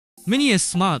Mini is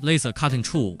smart laser cutting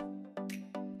tool.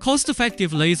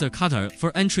 Cost-effective laser cutter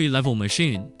for entry-level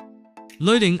machine.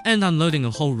 Loading and unloading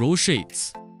a whole roll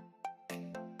sheets.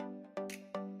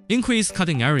 Increase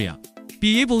cutting area.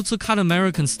 Be able to cut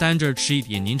American standard sheet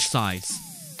in inch size.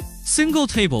 Single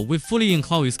table with fully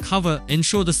enclosed cover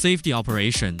ensure the safety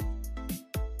operation.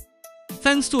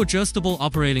 Thanks to adjustable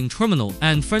operating terminal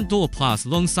and front door plus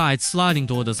long side sliding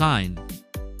door design.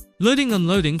 Loading and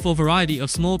unloading for variety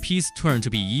of small piece turn to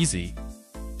be easy.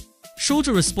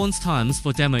 Shorter response times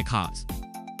for demo cut.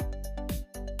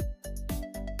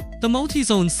 The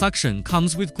multi-zone suction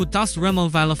comes with good dust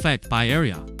removal effect by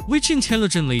area, which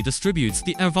intelligently distributes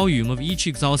the air volume of each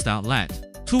exhaust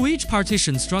outlet to each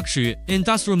partition structure and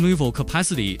dust removal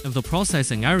capacity of the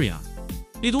processing area.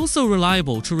 It also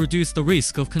reliable to reduce the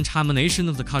risk of contamination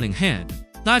of the cutting head,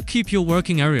 that keep your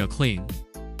working area clean.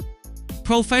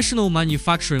 Professional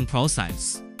manufacturing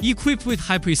process, equipped with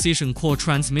high-precision core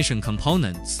transmission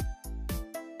components.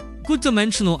 Good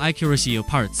dimensional accuracy of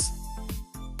parts.